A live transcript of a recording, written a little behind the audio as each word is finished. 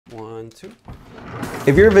1, 2.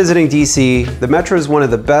 If you're visiting DC, the metro is one of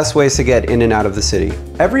the best ways to get in and out of the city.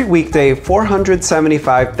 Every weekday,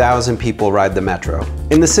 475,000 people ride the metro.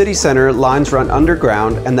 In the city center, lines run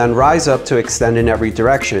underground and then rise up to extend in every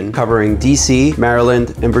direction, covering DC,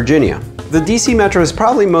 Maryland, and Virginia. The DC Metro is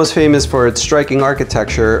probably most famous for its striking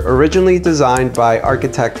architecture, originally designed by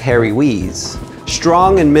architect Harry Wees.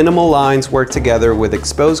 Strong and minimal lines work together with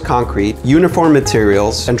exposed concrete, uniform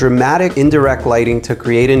materials, and dramatic indirect lighting to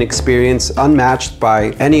create an experience unmatched by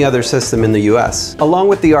any other system in the US. Along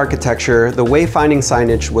with the architecture, the wayfinding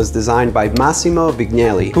signage was designed by Massimo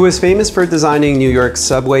Vignelli, who is famous for designing New York's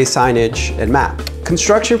subway signage and map.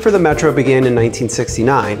 Construction for the metro began in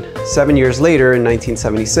 1969. 7 years later, in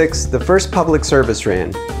 1976, the first public service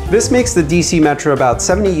ran. This makes the DC Metro about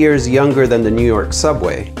 70 years younger than the New York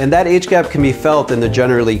subway, and that age gap can be felt in the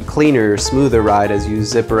generally cleaner, smoother ride as you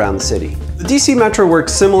zip around the city. The DC Metro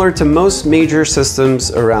works similar to most major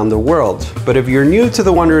systems around the world, but if you're new to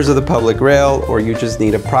the wonders of the public rail, or you just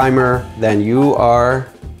need a primer, then you are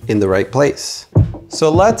in the right place.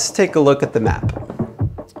 So let's take a look at the map.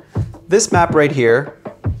 This map right here,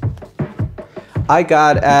 I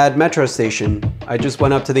got at Metro Station. I just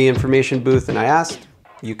went up to the information booth and I asked.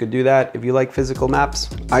 You could do that if you like physical maps.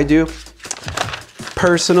 I do.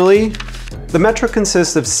 Personally, the metro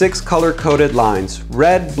consists of 6 color-coded lines: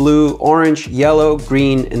 red, blue, orange, yellow,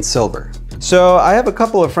 green, and silver. So I have a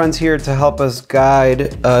couple of friends here to help us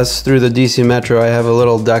guide us through the DC Metro. I have a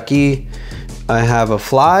little ducky, I have a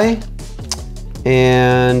fly,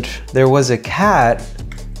 and there was a cat,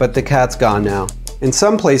 but the cat's gone now. In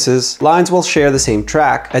some places, lines will share the same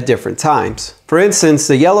track at different times. For instance,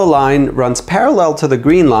 the yellow line runs parallel to the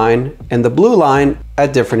green line and the blue line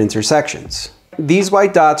at different intersections. These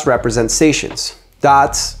white dots represent stations.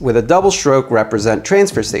 Dots with a double stroke represent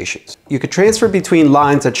transfer stations. You could transfer between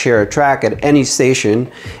lines that share a track at any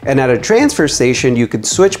station, and at a transfer station, you could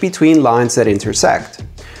switch between lines that intersect.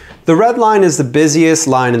 The red line is the busiest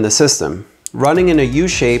line in the system, running in a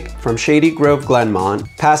U-shape from Shady Grove Glenmont,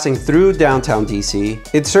 passing through downtown DC.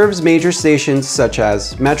 It serves major stations such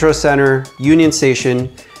as Metro Center, Union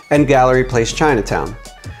Station, and Gallery Place Chinatown.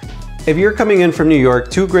 If you're coming in from New York,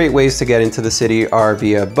 2 great ways to get into the city are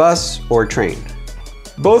via bus or train.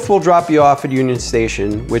 Both will drop you off at Union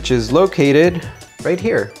Station, which is located right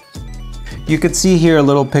here. You could see here a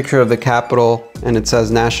little picture of the Capitol, and it says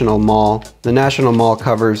National Mall. The National Mall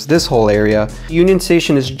covers this whole area. Union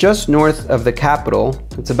Station is just north of the Capitol.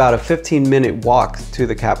 It's about a 15-minute walk to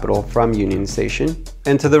the Capitol from Union Station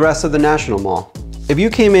and to the rest of the National Mall. If you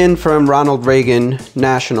came in from Ronald Reagan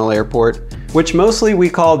National Airport, which mostly we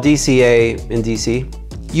call DCA in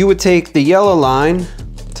DC, you would take the yellow line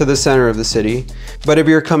to the center of the city. But if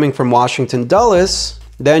you're coming from Washington Dulles,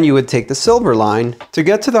 then you would take the silver line. To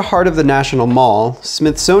get to the heart of the National Mall,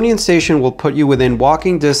 Smithsonian Station will put you within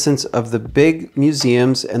walking distance of the big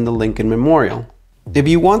museums and the Lincoln Memorial. If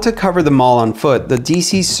you want to cover the mall on foot, the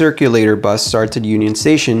DC Circulator bus starts at Union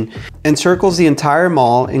Station and circles the entire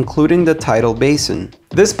mall, including the tidal basin.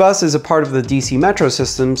 This bus is a part of the DC Metro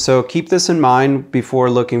system, so keep this in mind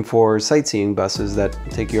before looking for sightseeing buses that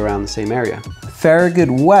take you around the same area.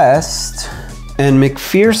 Farragut West and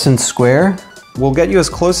McPherson Square will get you as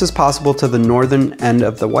close as possible to the northern end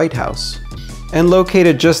of the White House. And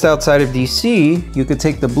located just outside of DC, you could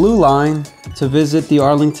take the blue line to visit the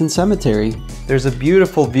Arlington Cemetery. There's a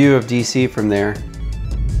beautiful view of DC from there.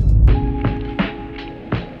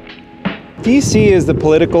 DC is the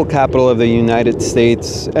political capital of the United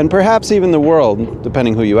States, and perhaps even the world,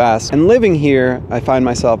 depending who you ask. And living here, I find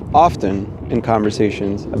myself often in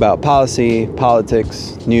conversations about policy,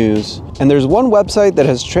 politics, news. And there's one website that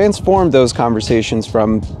has transformed those conversations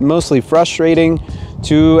from mostly frustrating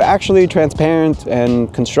to actually transparent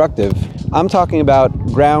and constructive. I'm talking about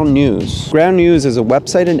Ground News. Ground News is a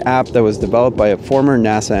website and app that was developed by a former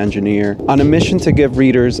NASA engineer on a mission to give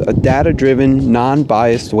readers a data-driven,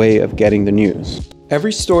 non-biased way of getting the news.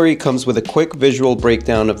 Every story comes with a quick visual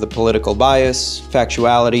breakdown of the political bias,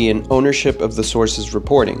 factuality, and ownership of the source's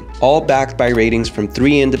reporting, all backed by ratings from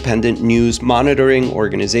 3 independent news monitoring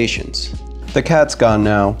organizations. The cat's gone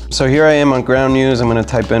now. So here I am on Ground News. I'm gonna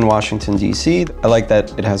type in Washington, DC. I like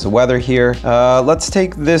that it has the weather here. Let's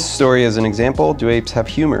take this story as an example. Do apes have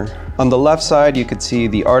humor? On the left side, you could see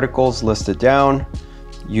the articles listed down.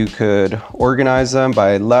 You could organize them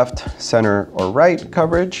by left, center, or right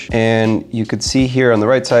coverage. And you could see here on the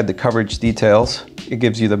right side, the coverage details. It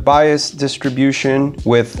gives you the bias distribution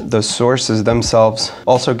with the sources themselves.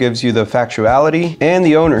 Also gives you the factuality and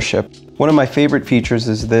the ownership. One of my favorite features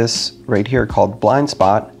is this right here called Blind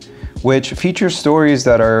Spot, which features stories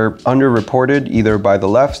that are underreported either by the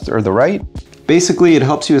left or the right. Basically, it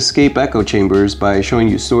helps you escape echo chambers by showing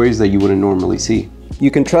you stories that you wouldn't normally see. You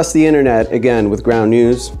can trust the internet, again, with Ground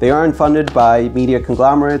News. They aren't funded by media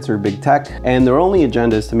conglomerates or big tech, and their only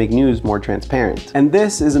agenda is to make news more transparent. And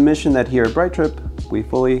this is a mission that here at Bright Trip, we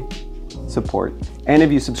fully support. And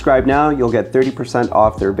if you subscribe now, you'll get 30%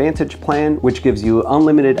 off their Vantage plan, which gives you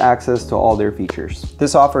unlimited access to all their features.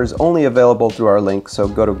 This offer is only available through our link, so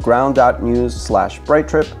go to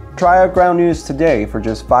ground.news/brighttrip. Try out Ground News today for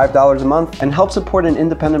just $5 a month and help support an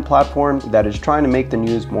independent platform that is trying to make the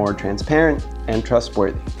news more transparent and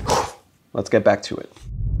trustworthy. Let's get back to it.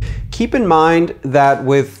 Keep in mind that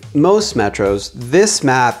with most metros, this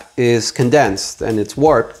map is condensed and it's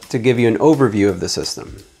warped to give you an overview of the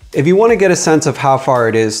system. If you want to get a sense of how far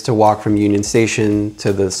it is to walk from Union Station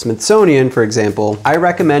to the Smithsonian, for example, I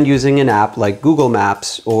recommend using an app like Google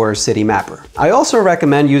Maps or City Mapper. I also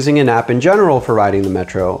recommend using an app in general for riding the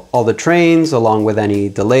metro. All the trains, along with any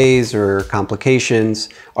delays or complications,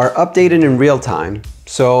 are updated in real time.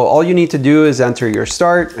 So all you need to do is enter your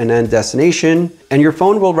start and end destination, and your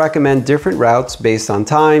phone will recommend different routes based on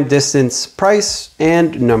time, distance, price,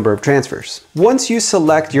 and number of transfers. Once you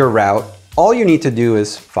select your route, all you need to do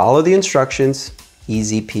is follow the instructions,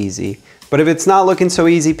 easy peasy. But if it's not looking so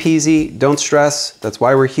easy peasy, don't stress. That's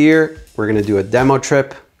why we're here. We're gonna do a demo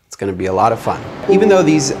trip. It's gonna be a lot of fun. Even though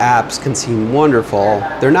these apps can seem wonderful,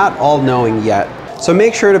 they're not all-knowing yet. So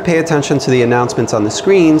make sure to pay attention to the announcements on the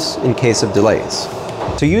screens in case of delays.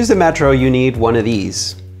 To use the Metro, you need one of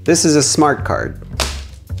these. This is a smart card.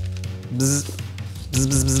 Bzz, bzz,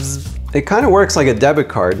 bzz, bzz. It kind of works like a debit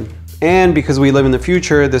card. And because we live in the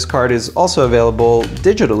future, this card is also available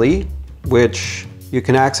digitally, which you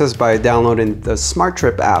can access by downloading the Smart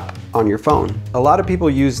Trip app on your phone. A lot of people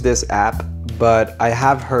use this app, but I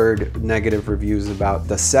have heard negative reviews about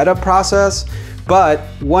the setup process. But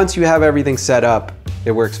once you have everything set up,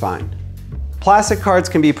 it works fine. Plastic cards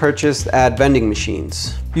can be purchased at vending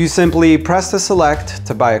machines. You simply press the select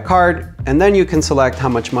to buy a card, and then you can select how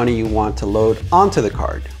much money you want to load onto the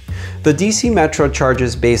card. The DC Metro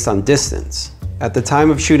charges based on distance. At the time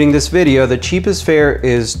of shooting this video, the cheapest fare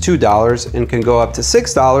is $2 and can go up to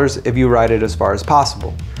 $6 if you ride it as far as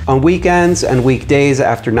possible. On weekends and weekdays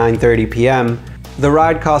after 9:30 p.m., the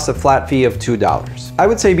ride costs a flat fee of $2. I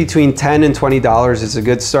would say between $10 and $20 is a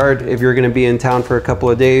good start if you're gonna be in town for a couple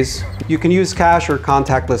of days. You can use cash or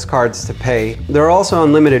contactless cards to pay. There are also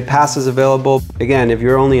unlimited passes available. Again, if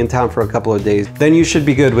you're only in town for a couple of days, then you should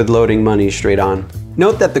be good with loading money straight on.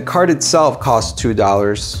 Note that the card itself costs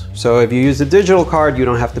 $2, so if you use a digital card, you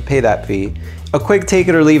don't have to pay that fee. A quick take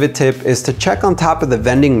it or leave it tip is to check on top of the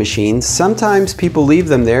vending machines. Sometimes people leave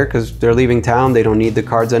them there because they're leaving town, they don't need the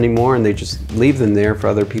cards anymore, and they just leave them there for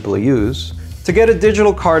other people to use. To get a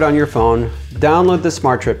digital card on your phone, download the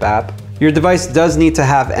Smart Trip app. Your device does need to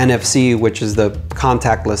have NFC, which is the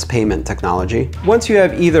contactless payment technology. Once you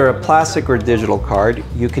have either a plastic or digital card,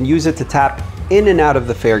 you can use it to tap in and out of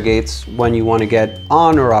the fare gates when you want to get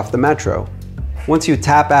on or off the Metro. Once you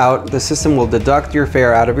tap out, the system will deduct your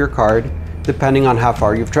fare out of your card, depending on how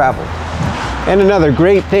far you've traveled. And another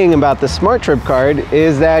great thing about the Smart Trip card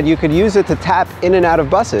is that you could use it to tap in and out of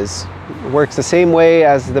buses. It works the same way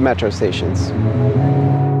as the Metro stations.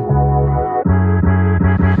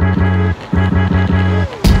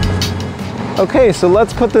 Okay, so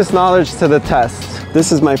let's put this knowledge to the test.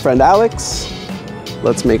 This is my friend Alex.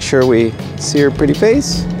 Let's make sure we see her pretty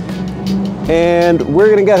face. And we're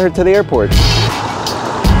gonna get her to the airport.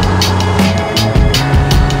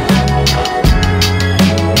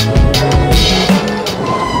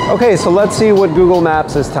 Okay, so let's see what Google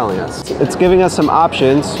Maps is telling us. It's giving us some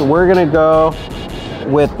options. We're gonna go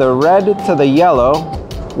with the red to the yellow.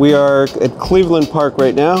 We are at Cleveland Park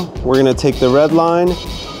right now. We're gonna take the red line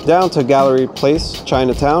down to Gallery Place,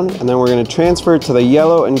 Chinatown, and then we're gonna transfer to the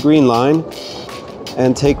yellow and green line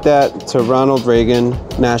and take that to Ronald Reagan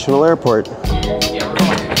National Airport.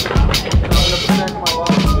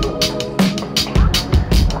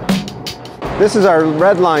 This is our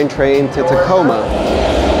red line train to Tacoma.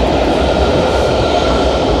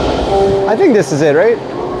 I think this is it, right?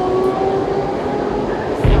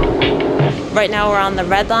 Right now we're on the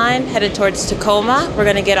red line, headed towards Tacoma. We're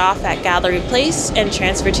gonna get off at Gallery Place and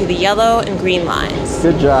transfer to the yellow and green lines.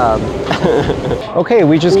 Good job. Okay,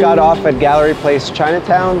 we just got off at Gallery Place,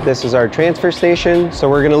 Chinatown. This is our transfer station. So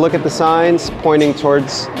we're gonna look at the signs pointing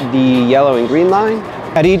towards the yellow and green line.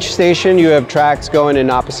 At each station, you have tracks going in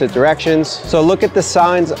opposite directions. So look at the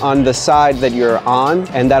signs on the side that you're on,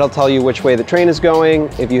 and that'll tell you which way the train is going.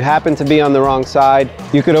 If you happen to be on the wrong side,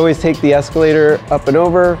 you could always take the escalator up and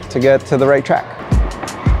over to get to the right track.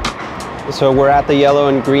 So we're at the yellow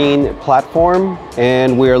and green platform,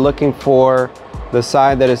 and we are looking for the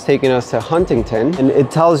side that is taking us to Huntington. And it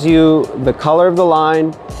tells you the color of the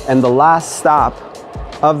line and the last stop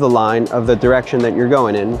of the line of the direction that you're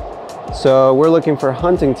going in. So we're looking for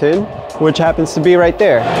Huntington, which happens to be right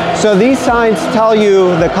there. So these signs tell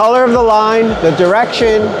you the color of the line, the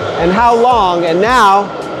direction, and how long. And now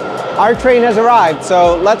our train has arrived.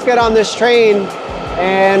 So let's get on this train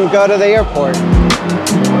and go to the airport.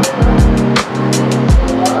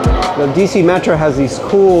 The DC Metro has these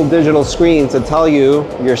cool digital screens that tell you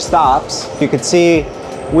your stops. You can see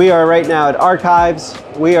we are right now at Archives.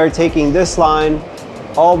 We are taking this line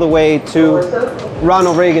all the way to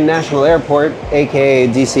Ronald Reagan National Airport, aka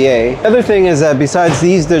DCA. The other thing is that besides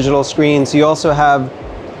these digital screens, you also have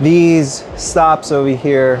these stops over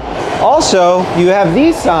here. Also, you have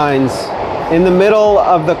these signs in the middle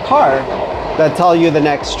of the car that tell you the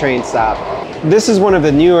next train stop. This is one of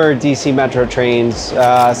the newer DC Metro trains.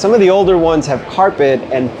 Some of the older ones have carpet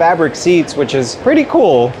and fabric seats, which is pretty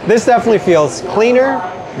cool. This definitely feels cleaner,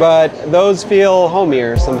 but those feel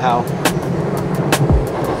homier somehow.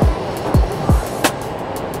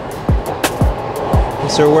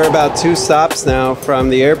 So we're about 2 stops now from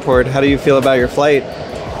the airport. How do you feel about your flight?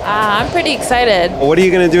 I'm pretty excited. What are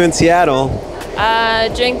you gonna do in Seattle?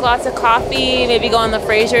 Drink lots of coffee, maybe go on the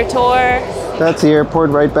Fraser tour. That's the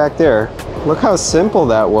airport right back there. Look how simple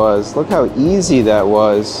that was. Look how easy that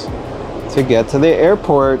was to get to the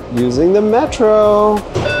airport using the Metro.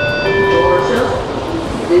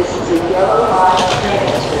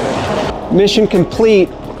 Mission complete.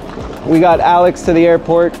 We got Alex to the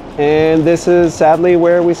airport, and this is sadly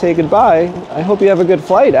where we say goodbye. I hope you have a good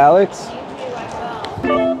flight, Alex.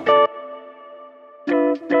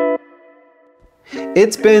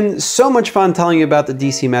 It's been so much fun telling you about the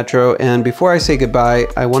DC Metro, and before I say goodbye,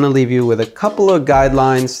 I want to leave you with a couple of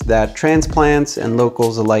guidelines that transplants and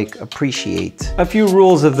locals alike appreciate. A few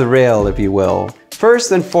rules of the rail, if you will.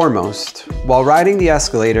 First and foremost, while riding the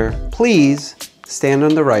escalator, please stand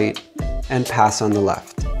on the right and pass on the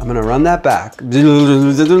left. I'm gonna run that back.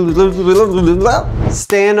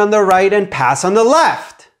 Stand on the right and pass on the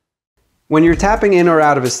left. When you're tapping in or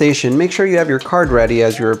out of a station, make sure you have your card ready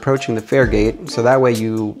as you're approaching the fare gate, so that way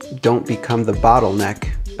you don't become the bottleneck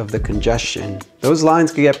of the congestion. Those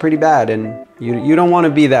lines could get pretty bad, and you don't want to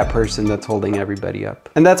be that person that's holding everybody up.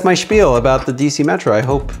 And that's my spiel about the DC Metro. I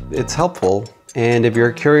hope it's helpful. And if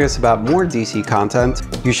you're curious about more DC content,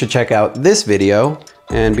 you should check out this video.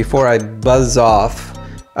 And before I buzz off,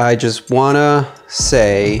 I just wanna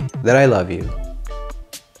say that I love you.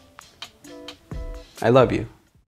 I love you.